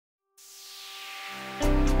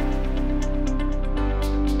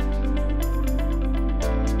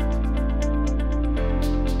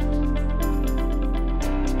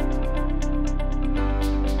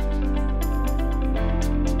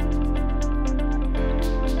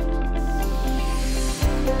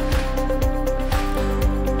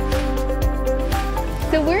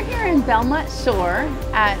So we're here in Belmont Shore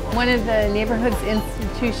at one of the neighborhood's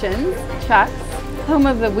institutions, Chuck's, home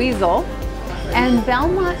of the Weasel. And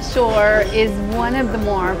Belmont Shore is one of the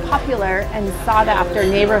more popular and sought after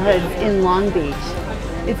neighborhoods in Long Beach.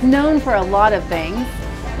 It's known for a lot of things.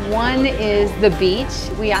 One is the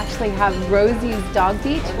beach. We actually have Rosie's Dog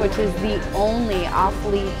Beach, which is the only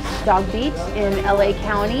off-leash dog beach in LA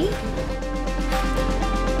County.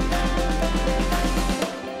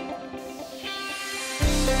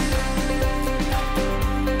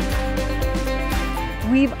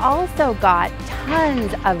 We've also got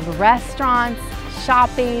tons of restaurants,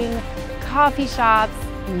 shopping, coffee shops,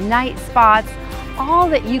 night spots, all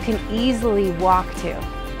that you can easily walk to.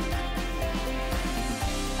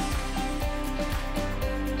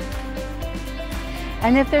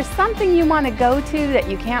 And if there's something you want to go to that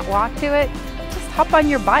you can't walk to it, just hop on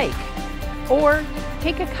your bike or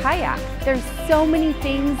take a kayak. There's so many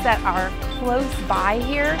things that are close by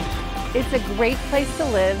here. It's a great place to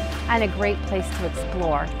live and a great place to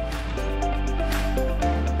explore.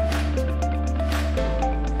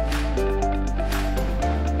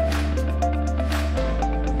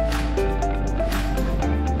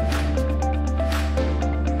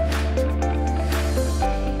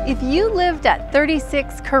 If you lived at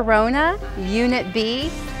 36 Corona, Unit B,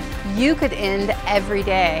 you could end every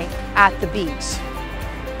day at the beach.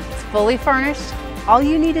 It's fully furnished. All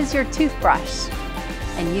you need is your toothbrush,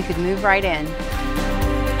 and you could move right in.